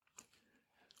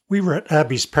We were at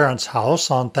Abby's parents'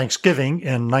 house on Thanksgiving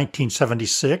in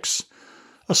 1976,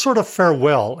 a sort of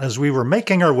farewell as we were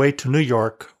making our way to New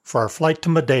York for our flight to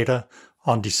Madeira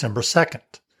on December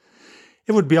 2nd.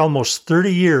 It would be almost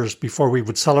 30 years before we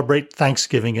would celebrate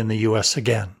Thanksgiving in the U.S.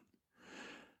 again.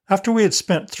 After we had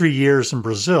spent 3 years in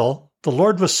Brazil, the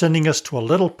Lord was sending us to a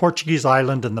little Portuguese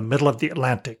island in the middle of the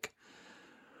Atlantic.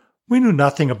 We knew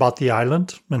nothing about the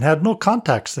island and had no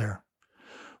contacts there.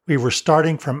 We were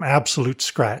starting from absolute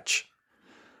scratch.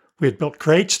 We had built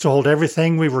crates to hold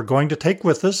everything we were going to take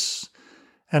with us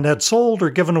and had sold or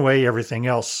given away everything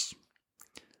else.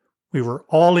 We were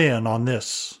all in on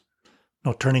this.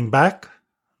 No turning back,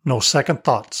 no second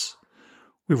thoughts.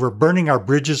 We were burning our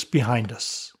bridges behind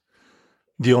us.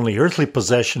 The only earthly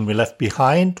possession we left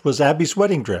behind was Abby's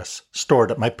wedding dress,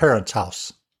 stored at my parents'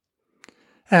 house,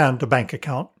 and a bank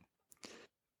account.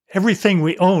 Everything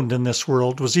we owned in this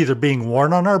world was either being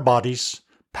worn on our bodies,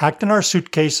 packed in our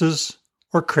suitcases,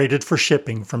 or crated for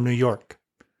shipping from New York.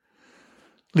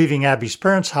 Leaving Abby's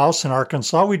parents' house in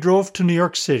Arkansas, we drove to New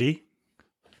York City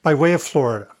by way of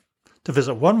Florida to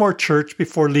visit one more church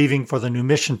before leaving for the new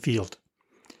mission field.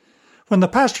 When the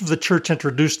pastor of the church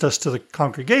introduced us to the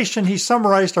congregation, he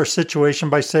summarized our situation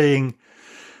by saying,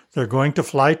 "They're going to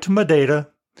fly to Madeira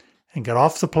and get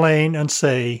off the plane and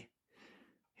say,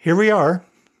 'Here we are.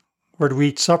 Where do we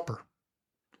eat supper?'"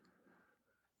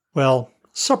 Well,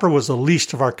 supper was the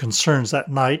least of our concerns that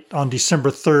night on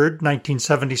December 3rd,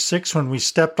 1976, when we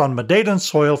stepped on Madeiran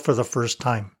soil for the first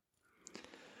time.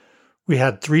 We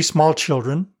had 3 small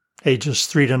children, ages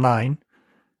 3 to 9,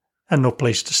 and no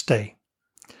place to stay.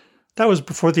 That was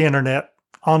before the internet,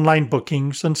 online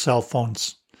bookings, and cell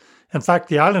phones. In fact,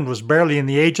 the island was barely in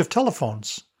the age of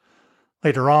telephones.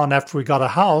 Later on, after we got a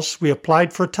house, we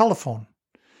applied for a telephone.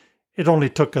 It only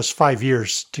took us 5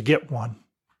 years to get one.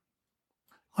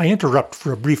 I interrupt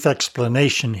for a brief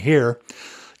explanation here.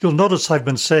 You'll notice I've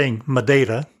been saying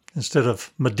Madeira instead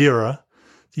of Madeira,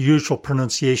 the usual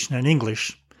pronunciation in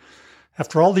English.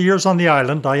 After all the years on the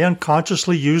island, I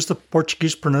unconsciously use the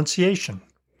Portuguese pronunciation.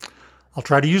 I'll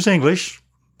try to use English,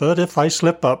 but if I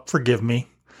slip up, forgive me.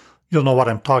 You'll know what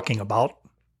I'm talking about.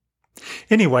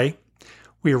 Anyway,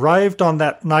 we arrived on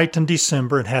that night in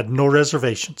December and had no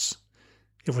reservations.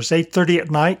 It was 8:30 at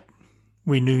night.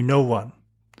 We knew no one.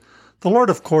 The Lord,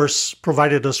 of course,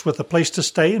 provided us with a place to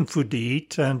stay and food to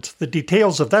eat, and the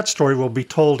details of that story will be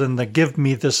told in the Give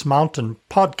Me This Mountain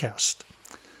podcast.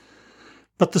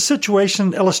 But the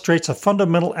situation illustrates a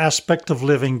fundamental aspect of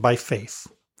living by faith.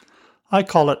 I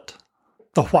call it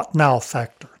the what now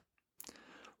factor.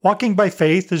 Walking by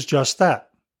faith is just that,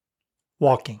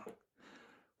 walking.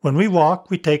 When we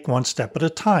walk, we take one step at a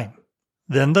time,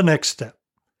 then the next step.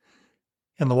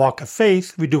 In the walk of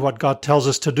faith, we do what God tells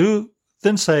us to do,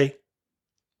 then say,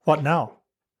 "What now?"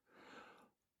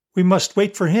 We must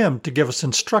wait for Him to give us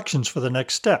instructions for the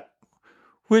next step,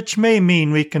 which may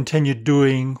mean we continue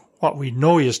doing what we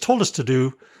know He has told us to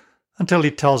do until He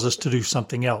tells us to do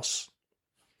something else.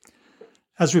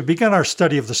 As we begin our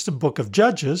study of the book of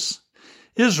Judges,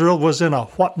 Israel was in a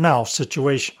what now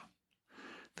situation.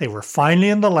 They were finally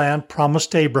in the land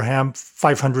promised to Abraham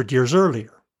 500 years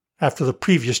earlier, after the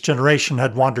previous generation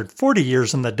had wandered 40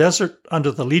 years in the desert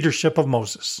under the leadership of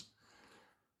Moses.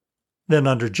 Then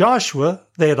under Joshua,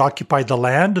 they had occupied the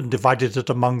land and divided it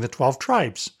among the 12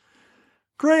 tribes.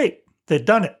 Great, they'd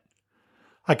done it.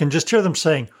 I can just hear them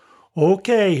saying,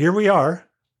 "Okay, here we are.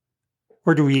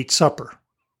 Where do we eat supper?"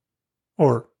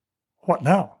 Or, "What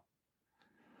now?"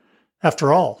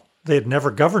 After all, they had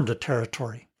never governed a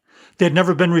territory. They had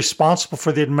never been responsible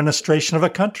for the administration of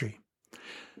a country.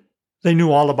 They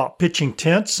knew all about pitching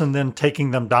tents and then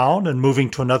taking them down and moving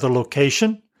to another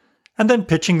location, and then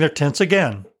pitching their tents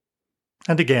again,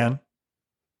 and again,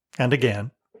 and again.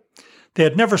 They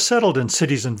had never settled in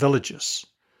cities and villages.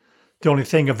 The only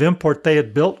thing of import they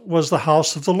had built was the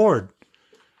house of the Lord.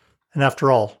 And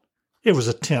after all, it was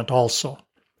a tent also.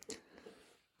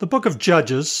 The book of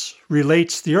Judges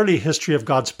relates the early history of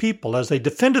God's people as they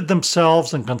defended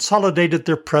themselves and consolidated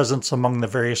their presence among the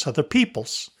various other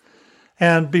peoples,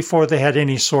 and before they had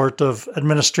any sort of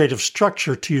administrative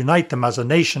structure to unite them as a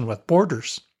nation with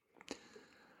borders.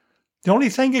 The only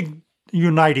thing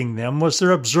uniting them was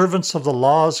their observance of the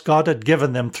laws God had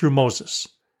given them through Moses.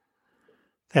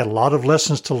 They had a lot of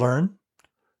lessons to learn,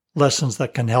 lessons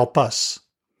that can help us.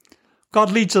 God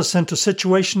leads us into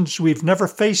situations we've never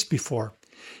faced before.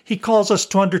 He calls us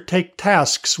to undertake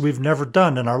tasks we've never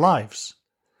done in our lives.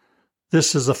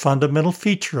 This is a fundamental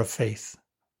feature of faith.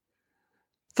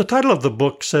 The title of the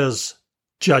book says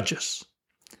Judges,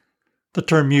 the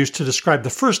term used to describe the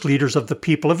first leaders of the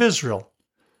people of Israel.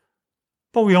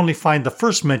 but we only find the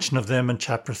first mention of them in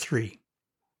chapter 3.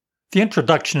 The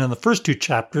introduction in the first 2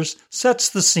 chapters sets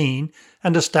the scene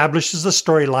and establishes the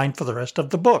storyline for the rest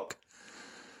of the book.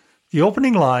 The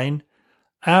opening line,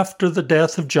 "after the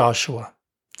death of Joshua,"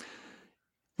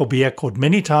 will be echoed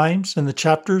many times in the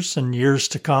chapters and years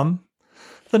to come,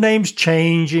 the names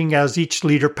changing as each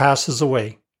leader passes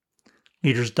away.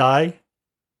 Leaders die,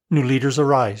 new leaders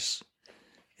arise.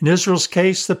 In Israel's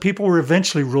case, the people were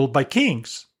eventually ruled by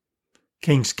kings.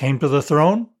 Kings came to the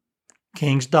throne,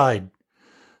 kings died.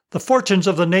 The fortunes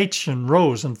of the nation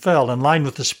rose and fell in line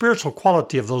with the spiritual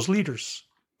quality of those leaders.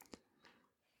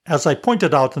 As I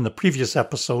pointed out in the previous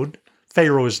episode,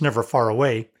 Pharaoh is never far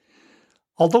away.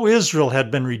 Although Israel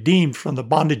had been redeemed from the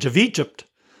bondage of Egypt,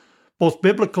 both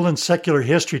biblical and secular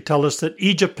history tell us that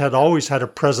Egypt had always had a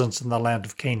presence in the land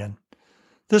of Canaan.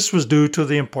 This was due to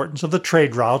the importance of the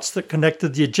trade routes that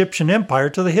connected the Egyptian Empire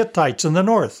to the Hittites in the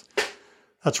north.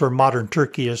 That's where modern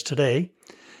Turkey is today.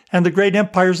 And the great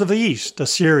empires of the east,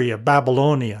 Assyria,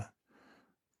 Babylonia,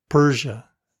 Persia,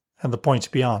 and the points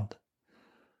beyond.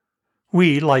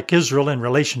 We, like Israel in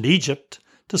relation to Egypt,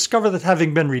 discover that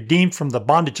having been redeemed from the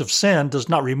bondage of sin does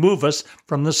not remove us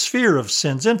from the sphere of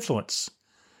sin's influence.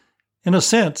 In a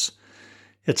sense,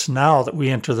 it's now that we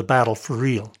enter the battle for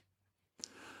real.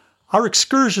 Our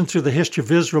excursion through the history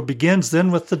of Israel begins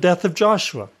then with the death of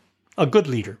Joshua, a good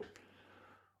leader.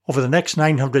 Over the next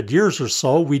 900 years or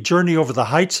so, we journey over the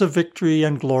heights of victory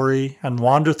and glory and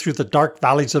wander through the dark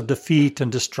valleys of defeat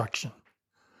and destruction.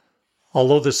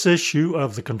 Although this issue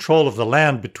of the control of the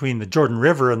land between the Jordan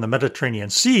River and the Mediterranean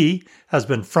Sea has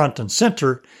been front and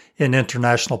center in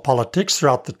international politics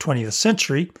throughout the 20th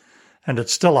century, and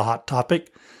it's still a hot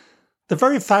topic, the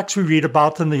very facts we read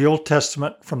about in the Old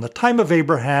Testament from the time of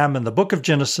Abraham in the book of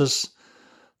Genesis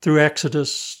through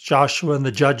Exodus, Joshua, and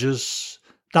the Judges,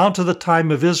 down to the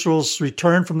time of Israel's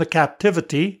return from the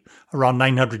captivity, around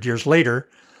 900 years later,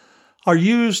 are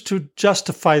used to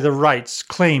justify the rights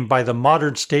claimed by the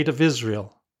modern state of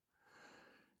Israel.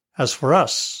 As for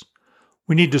us,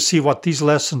 we need to see what these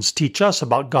lessons teach us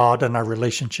about God and our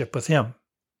relationship with Him.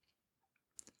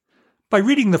 By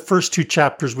reading the first 2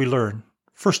 chapters, we learn,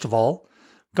 first of all,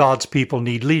 God's people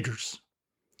need leaders.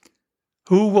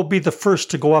 Who will be the first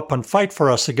to go up and fight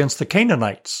for us against the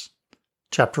Canaanites?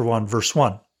 Chapter 1, verse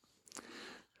 1.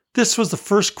 This was the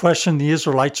first question the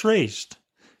Israelites raised.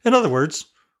 In other words,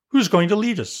 who's going to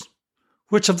lead us?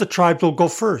 Which of the tribes will go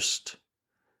first?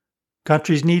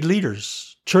 Countries need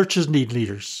leaders. Churches need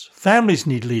leaders. Families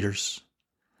need leaders.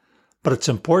 But it's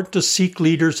important to seek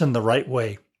leaders in the right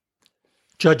way.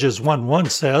 Judges 1:1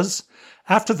 says,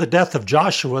 "After the death of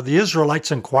Joshua, the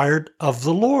Israelites inquired of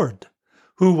the Lord,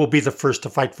 who will be the first to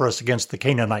fight for us against the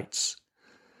Canaanites?"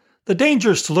 The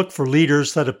danger is to look for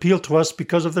leaders that appeal to us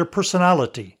because of their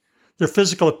personality, their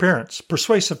physical appearance,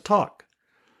 persuasive talk.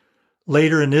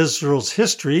 Later in Israel's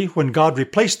history, when God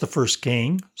replaced the first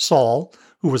king, Saul,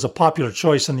 who was a popular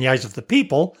choice in the eyes of the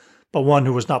people, but one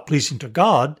who was not pleasing to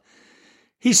God,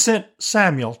 He sent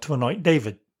Samuel to anoint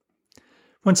David.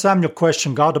 When Samuel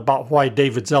questioned God about why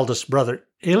David's eldest brother,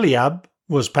 Eliab,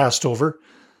 was passed over,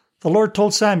 the Lord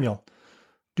told Samuel,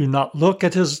 "Do not look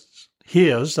at his,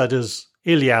 that is,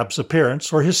 Eliab's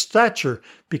appearance or his stature,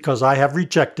 because I have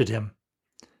rejected him.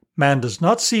 Man does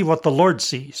not see what the Lord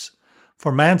sees,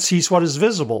 for man sees what is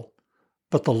visible,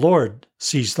 but the Lord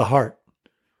sees the heart."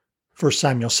 1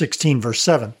 Samuel 16, verse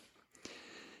 7.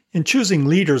 In choosing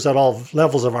leaders at all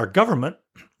levels of our government,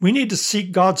 we need to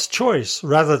seek God's choice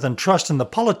rather than trust in the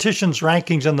politicians'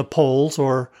 rankings in the polls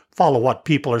or follow what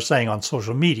people are saying on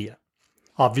social media.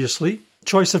 Obviously,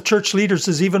 choice of church leaders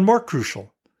is even more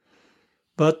crucial.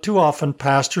 But too often,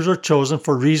 pastors are chosen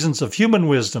for reasons of human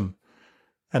wisdom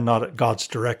and not at God's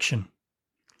direction.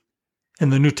 In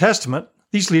the New Testament,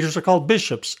 these leaders are called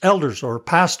bishops, elders, or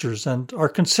pastors and are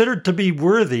considered to be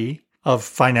worthy of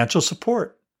financial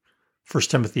support. 1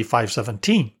 Timothy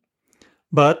 5:17.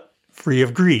 But free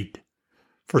of greed.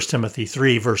 1 Timothy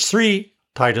 3, verse 3,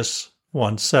 Titus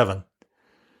 1:7.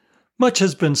 Much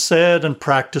has been said and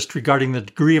practiced regarding the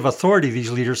degree of authority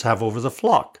these leaders have over the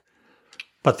flock.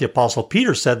 But the Apostle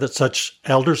Peter said that such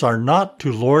elders are not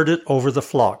to lord it over the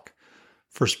flock.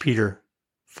 1 Peter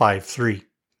 5:3.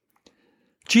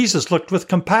 Jesus looked with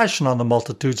compassion on the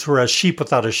multitudes who are as sheep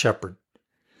without a shepherd.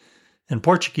 In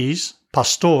Portuguese,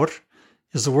 pastor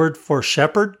is the word for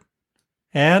shepherd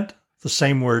and the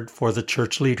same word for the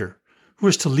church leader, who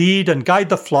is to lead and guide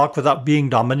the flock without being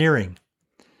domineering.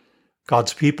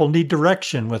 God's people need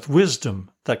direction with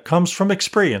wisdom that comes from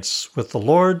experience with the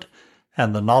Lord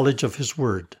and the knowledge of His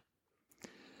Word.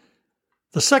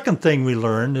 The second thing we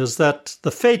learn is that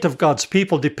the fate of God's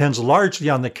people depends largely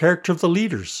on the character of the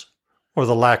leaders. or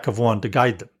the lack of one to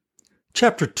guide them.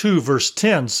 Chapter 2, verse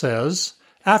 10 says,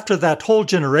 "After that whole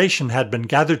generation had been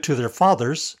gathered to their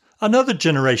fathers, another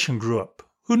generation grew up,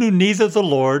 who knew neither the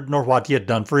Lord nor what he had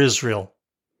done for Israel."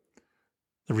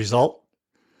 The result?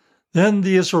 Then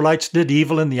the Israelites did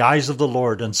evil in the eyes of the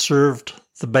Lord and served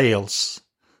the Baals,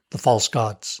 the false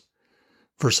gods.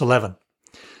 Verse 11.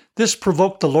 This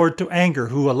provoked the Lord to anger,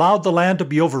 who allowed the land to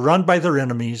be overrun by their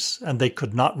enemies, and they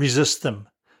could not resist them,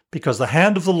 because the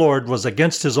hand of the Lord was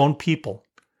against his own people.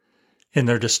 In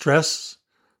their distress,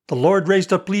 the Lord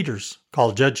raised up leaders,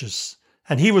 called judges,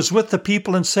 and he was with the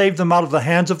people and saved them out of the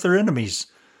hands of their enemies,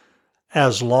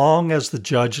 as long as the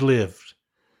judge lived.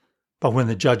 But when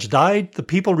the judge died, the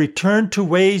people returned to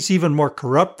ways even more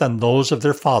corrupt than those of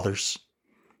their fathers.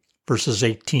 Verses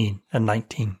 18 and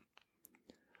 19.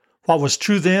 What was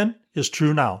true then is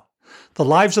true now. The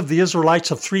lives of the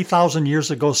Israelites of 3,000 years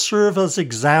ago serve as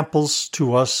examples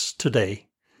to us today,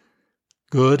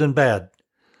 good and bad.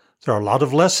 There are a lot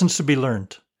of lessons to be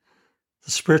learned.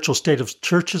 The spiritual state of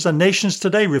churches and nations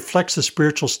today reflects the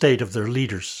spiritual state of their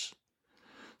leaders.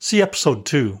 See Episode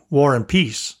 2, War and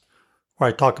Peace, where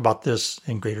I talk about this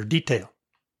in greater detail.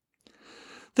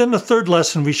 Then the third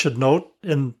lesson we should note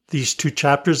in these two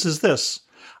chapters is this.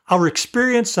 Our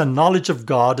experience and knowledge of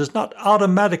God is not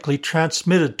automatically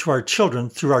transmitted to our children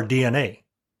through our DNA.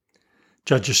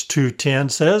 Judges 2:10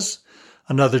 says,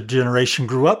 "Another generation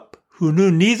grew up, who knew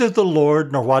neither the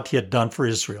Lord nor what he had done for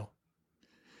Israel."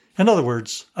 In other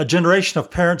words, a generation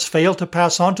of parents failed to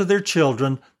pass on to their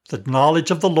children the knowledge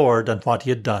of the Lord and what he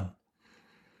had done.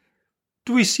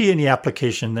 Do we see any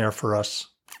application there for us?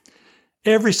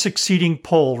 Every succeeding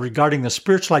poll regarding the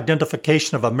spiritual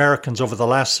identification of Americans over the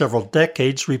last several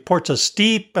decades reports a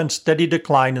steep and steady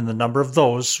decline in the number of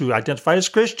those who identify as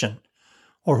Christian,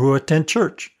 or who attend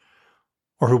church,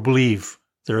 or who believe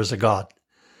there is a God.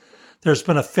 There's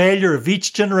been a failure of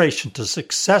each generation to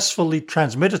successfully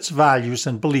transmit its values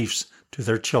and beliefs to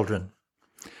their children.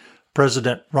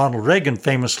 President Ronald Reagan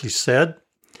famously said,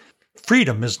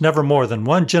 "Freedom is never more than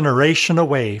one generation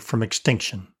away from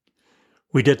extinction.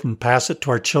 We didn't pass it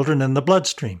to our children in the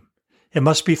bloodstream. It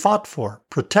must be fought for,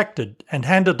 protected, and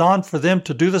handed on for them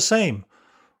to do the same.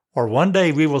 Or one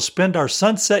day we will spend our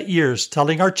sunset years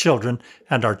telling our children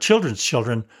and our children's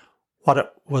children what it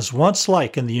was once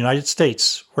like in the United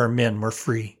States where men were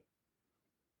free."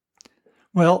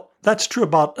 Well, that's true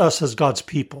about us as God's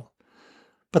people.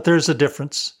 But there's a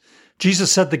difference.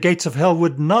 Jesus said the gates of hell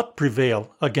would not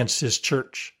prevail against his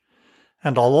church.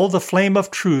 And although the flame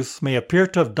of truth may appear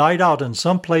to have died out in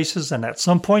some places and at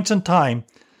some points in time,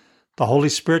 the Holy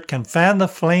Spirit can fan the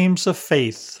flames of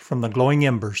faith from the glowing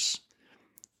embers.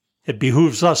 It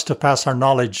behooves us to pass our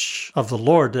knowledge of the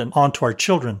Lord on to our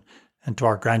children and to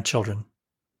our grandchildren.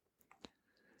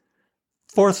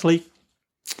 Fourthly,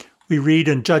 we read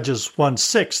in Judges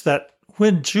 1:6 that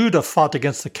when Judah fought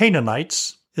against the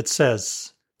Canaanites, it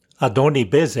says,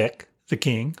 "Adoni-Bezek, the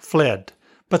king, fled,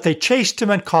 but they chased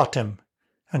him and caught him,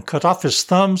 and cut off his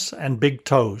thumbs and big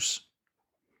toes."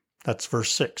 That's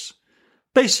verse 6.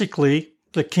 Basically,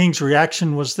 the king's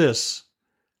reaction was this: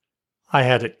 "I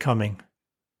had it coming."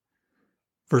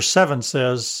 Verse 7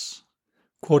 says,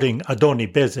 quoting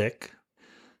Adoni-Bezek,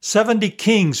 "70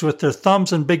 kings with their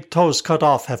thumbs and big toes cut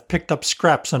off have picked up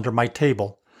scraps under my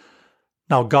table.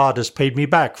 Now God has paid me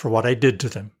back for what I did to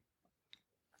them."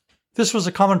 This was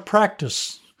a common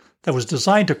practice that was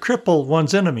designed to cripple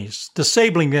one's enemies,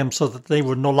 disabling them so that they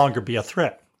would no longer be a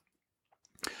threat.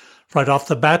 Right off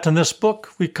the bat in this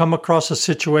book, we come across a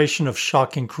situation of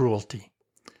shocking cruelty,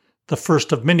 the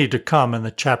first of many to come in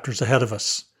the chapters ahead of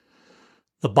us.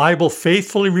 The Bible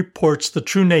faithfully reports the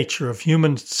true nature of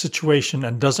human situation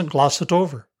and doesn't gloss it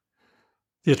over.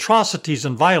 The atrocities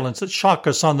and violence that shock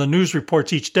us on the news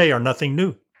reports each day are nothing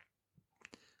new.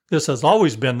 This has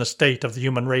always been the state of the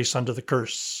human race under the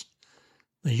curse.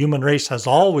 The human race has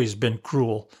always been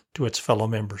cruel to its fellow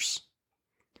members.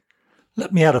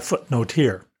 Let me add a footnote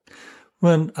here.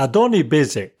 When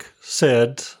Adoni-Bezek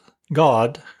said,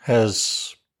 "God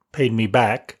has paid me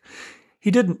back,"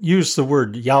 he didn't use the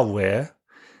word Yahweh,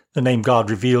 the name God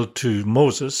revealed to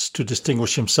Moses to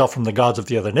distinguish himself from the gods of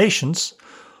the other nations.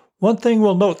 One thing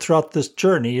we'll note throughout this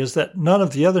journey is that none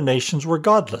of the other nations were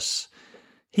godless.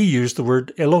 He used the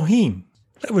word Elohim.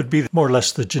 That would be more or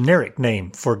less the generic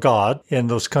name for God in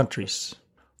those countries.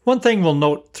 One thing we'll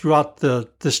note throughout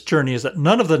this journey is that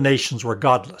none of the nations were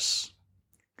godless.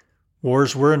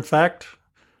 Wars were, in fact,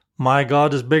 "my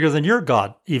God is bigger than your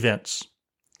God" events.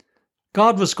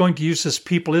 God was going to use his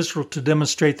people Israel to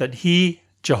demonstrate that he,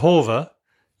 Jehovah,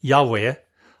 Yahweh,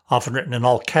 often written in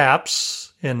all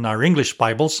caps in our English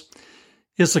Bibles,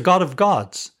 is the God of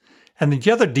gods, And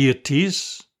the other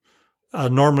deities,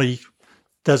 normally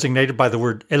designated by the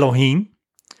word Elohim,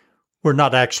 were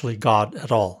not actually God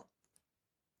at all.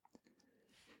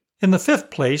 In the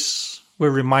fifth place, we're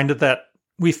reminded that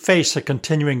we face a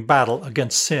continuing battle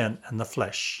against sin and the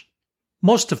flesh.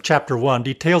 Most of chapter 1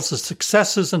 details the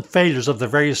successes and failures of the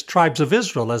various tribes of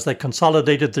Israel as they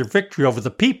consolidated their victory over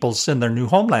the peoples in their new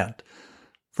homeland,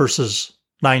 verses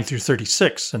 9 through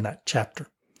 36 in that chapter.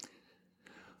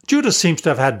 Judah seems to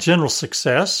have had general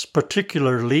success,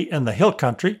 particularly in the hill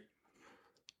country,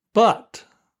 but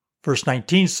verse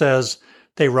 19 says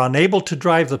they were unable to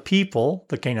drive the people,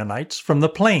 the Canaanites, from the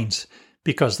plains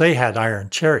because they had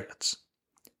iron chariots.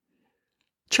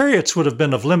 Chariots would have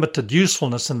been of limited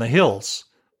usefulness in the hills,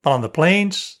 but on the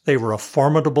plains they were a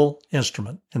formidable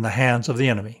instrument in the hands of the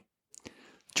enemy.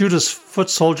 Judah's foot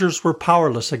soldiers were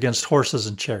powerless against horses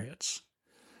and chariots.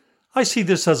 I see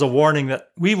this as a warning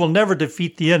that we will never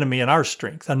defeat the enemy in our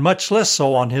strength, and much less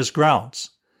so on his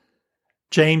grounds.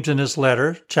 James, in his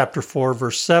letter, chapter 4,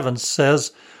 verse 7,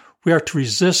 says we are to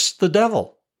resist the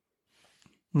devil,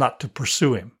 not to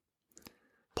pursue him.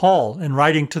 Paul, in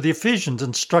writing to the Ephesians,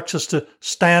 instructs us to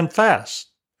stand fast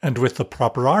and with the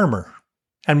proper armor,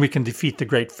 and we can defeat the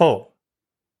great foe,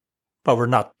 but we're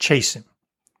not chasing.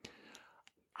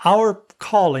 Our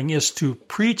calling is to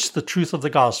preach the truth of the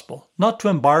gospel, not to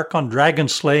embark on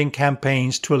dragon-slaying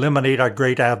campaigns to eliminate our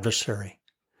great adversary.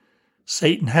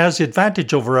 Satan has the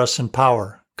advantage over us in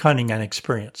power, cunning, and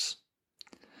experience.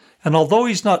 And although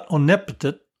he's not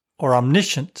omnipotent or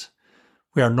omniscient,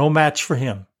 we are no match for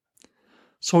him.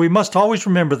 So we must always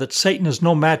remember that Satan is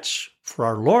no match for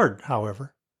our Lord,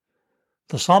 however.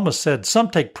 The psalmist said,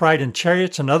 "Some take pride in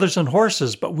chariots and others in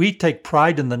horses, but we take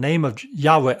pride in the name of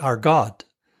Yahweh our God."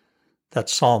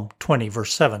 That's Psalm 20,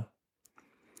 verse 7.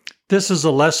 This is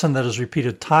a lesson that is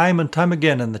repeated time and time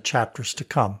again in the chapters to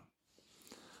come.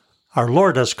 Our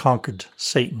Lord has conquered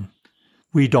Satan.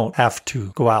 We don't have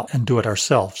to go out and do it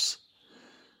ourselves.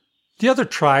 The other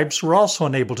tribes were also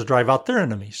unable to drive out their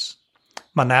enemies.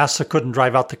 Manasseh couldn't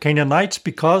drive out the Canaanites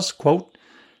because, quote,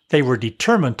 they were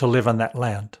determined to live in that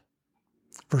land.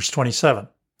 Verse 27.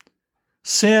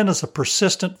 Sin is a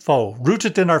persistent foe,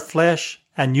 rooted in our flesh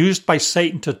and used by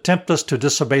Satan to tempt us to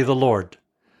disobey the Lord.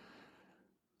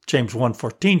 James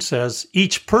 1:14 says,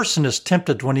 each person is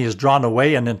tempted when he is drawn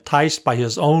away and enticed by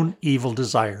his own evil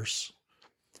desires.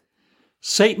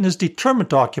 Satan is determined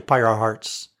to occupy our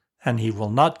hearts, and he will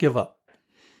not give up.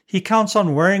 He counts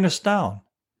on wearing us down.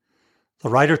 The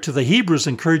writer to the Hebrews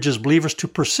encourages believers to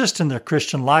persist in their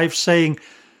Christian lives, saying,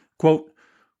 quote,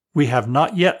 we have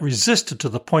not yet resisted to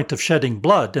the point of shedding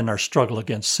blood in our struggle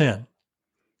against sin.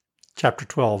 Chapter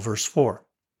 12, verse 4.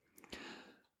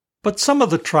 But some of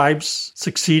the tribes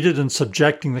succeeded in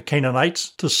subjecting the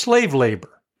Canaanites to slave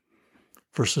labor.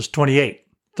 Verses 28,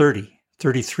 30,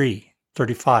 33,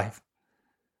 35.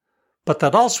 But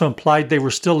that also implied they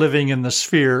were still living in the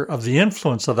sphere of the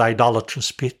influence of the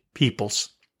idolatrous peoples.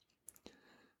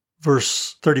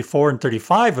 Verse 34 and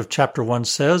 35 of chapter 1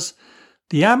 says,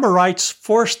 the Amorites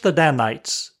forced the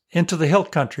Danites into the hill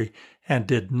country and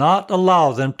did not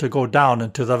allow them to go down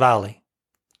into the valley.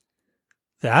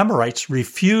 The Amorites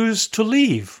refused to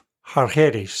leave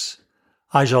Harheres,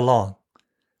 Aijalon,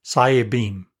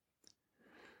 Saebim.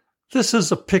 This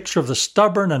is a picture of the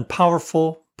stubborn and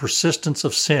powerful persistence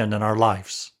of sin in our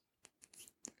lives.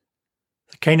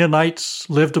 The Canaanites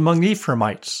lived among the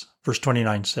Ephraimites, verse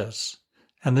 29 says,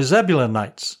 and the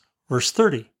Zebulunites, verse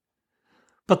 30.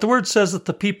 But the word says that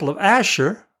the people of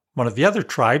Asher, one of the other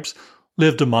tribes,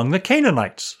 lived among the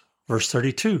Canaanites, verse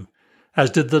 32,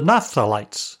 as did the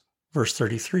Naphtalites, verse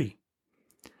 33.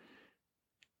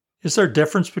 Is there a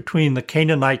difference between the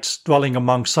Canaanites dwelling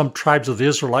among some tribes of the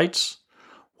Israelites,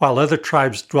 while other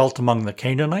tribes dwelt among the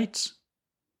Canaanites?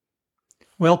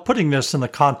 Well, putting this in the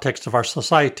context of our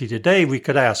society today, we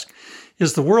could ask,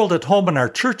 is the world at home in our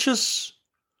churches,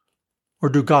 or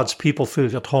do God's people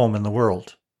feel at home in the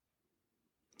world?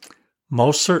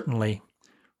 Most certainly,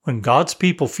 when God's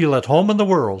people feel at home in the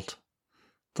world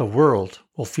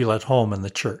will feel at home in the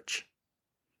church.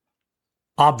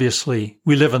 Obviously,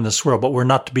 we live in this world, but we're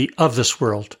not to be of this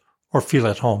world or feel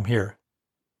at home here.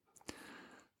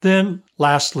 Then,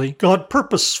 lastly, God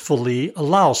purposefully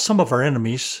allows some of our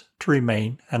enemies to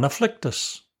remain and afflict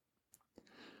us.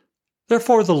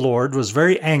 Therefore the Lord was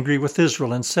very angry with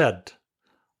Israel and said,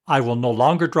 I will no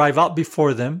longer drive out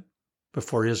before them,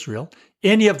 before Israel,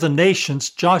 any of the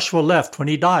nations Joshua left when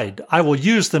he died. I will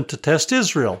use them to test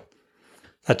Israel.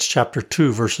 That's chapter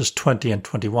 2, verses 20 and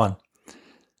 21.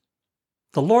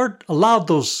 The Lord allowed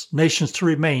those nations to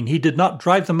remain. He did not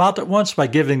drive them out at once by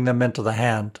giving them into the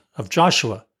hand of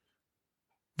Joshua.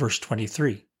 Verse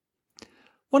 23.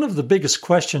 One of the biggest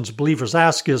questions believers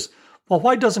ask is, well,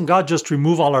 why doesn't God just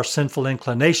remove all our sinful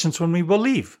inclinations when we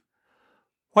believe?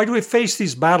 Why do we face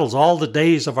these battles all the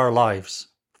days of our lives?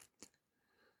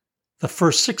 The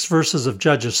first 6 verses of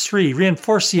Judges 3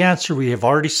 reinforce the answer we have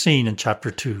already seen in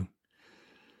chapter 2.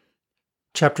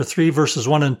 Chapter 3 verses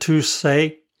 1 and 2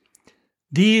 say,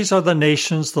 "These are the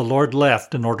nations the Lord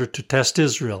left in order to test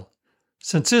Israel,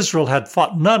 since Israel had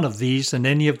fought none of these in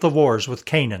any of the wars with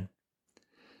Canaan.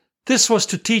 This was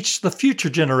to teach the future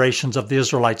generations of the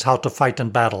Israelites how to fight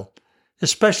in battle,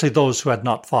 especially those who had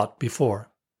not fought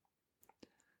before."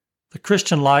 The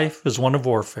Christian life is one of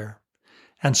warfare,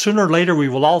 and sooner or later we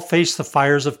will all face the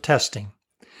fires of testing.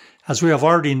 As we have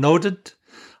already noted,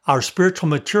 our spiritual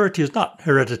maturity is not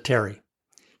hereditary.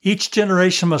 Each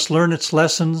generation must learn its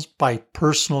lessons by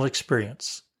personal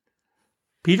experience.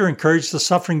 Peter encouraged the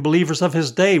suffering believers of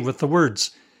his day with the words,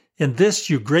 "In this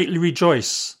you greatly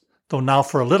rejoice, though now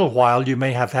for a little while you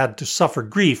may have had to suffer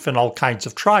grief in all kinds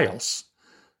of trials."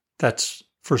 That's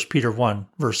 1 Peter 1,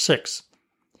 verse 6.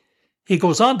 He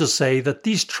goes on to say that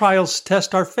these trials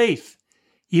test our faith,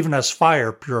 even as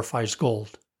fire purifies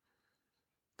gold.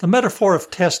 The metaphor of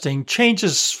testing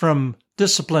changes from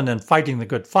discipline and fighting the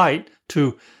good fight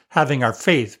to having our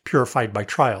faith purified by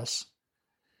trials.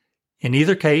 In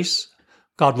either case,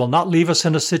 God will not leave us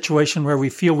in a situation where we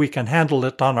feel we can handle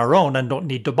it on our own and don't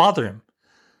need to bother Him.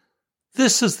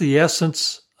 This is the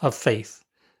essence of faith,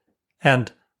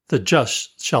 and the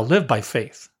just shall live by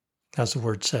faith, as the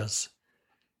word says.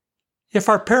 If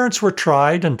our parents were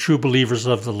tried and true believers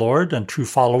of the Lord and true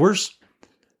followers,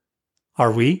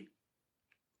 are we?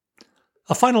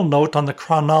 A final note on the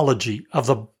chronology of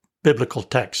the biblical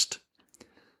text.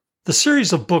 The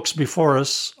series of books before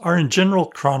us are in general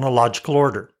chronological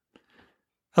order,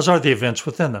 as are the events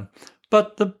within them.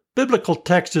 But the biblical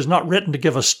text is not written to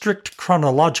give a strict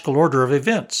chronological order of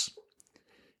events.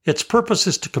 Its purpose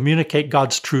is to communicate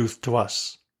God's truth to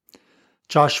us.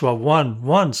 Joshua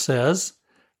 1:1 says,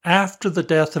 "After the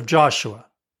death of Joshua."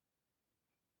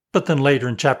 But then later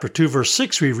in chapter 2, verse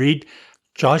 6, we read,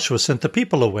 "Joshua sent the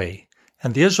people away,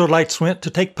 and the Israelites went to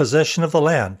take possession of the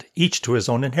land, each to his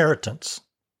own inheritance."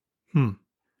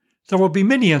 There will be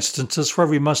many instances where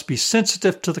we must be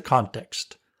sensitive to the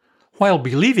context. While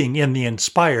believing in the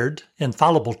inspired,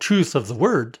 infallible truth of the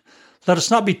Word, let us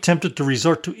not be tempted to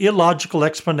resort to illogical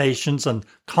explanations and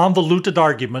convoluted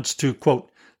arguments to,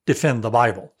 quote, defend the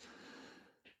Bible.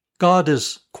 God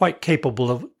is quite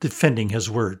capable of defending His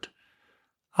Word.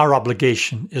 Our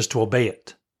obligation is to obey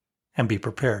it and be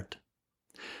prepared.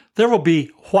 There will be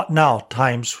what now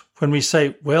times when we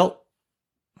say, well,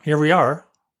 here we are.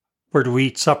 Where do we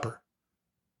eat supper?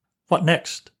 What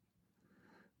next?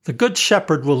 The Good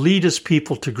Shepherd will lead His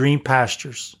people to green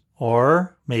pastures,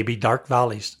 or maybe dark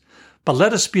valleys. But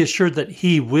let us be assured that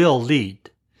He will lead.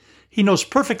 He knows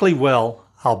perfectly well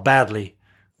how badly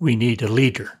we need a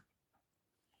leader.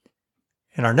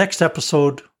 In our next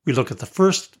episode, we look at the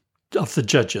first of the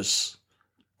judges,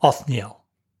 Othniel.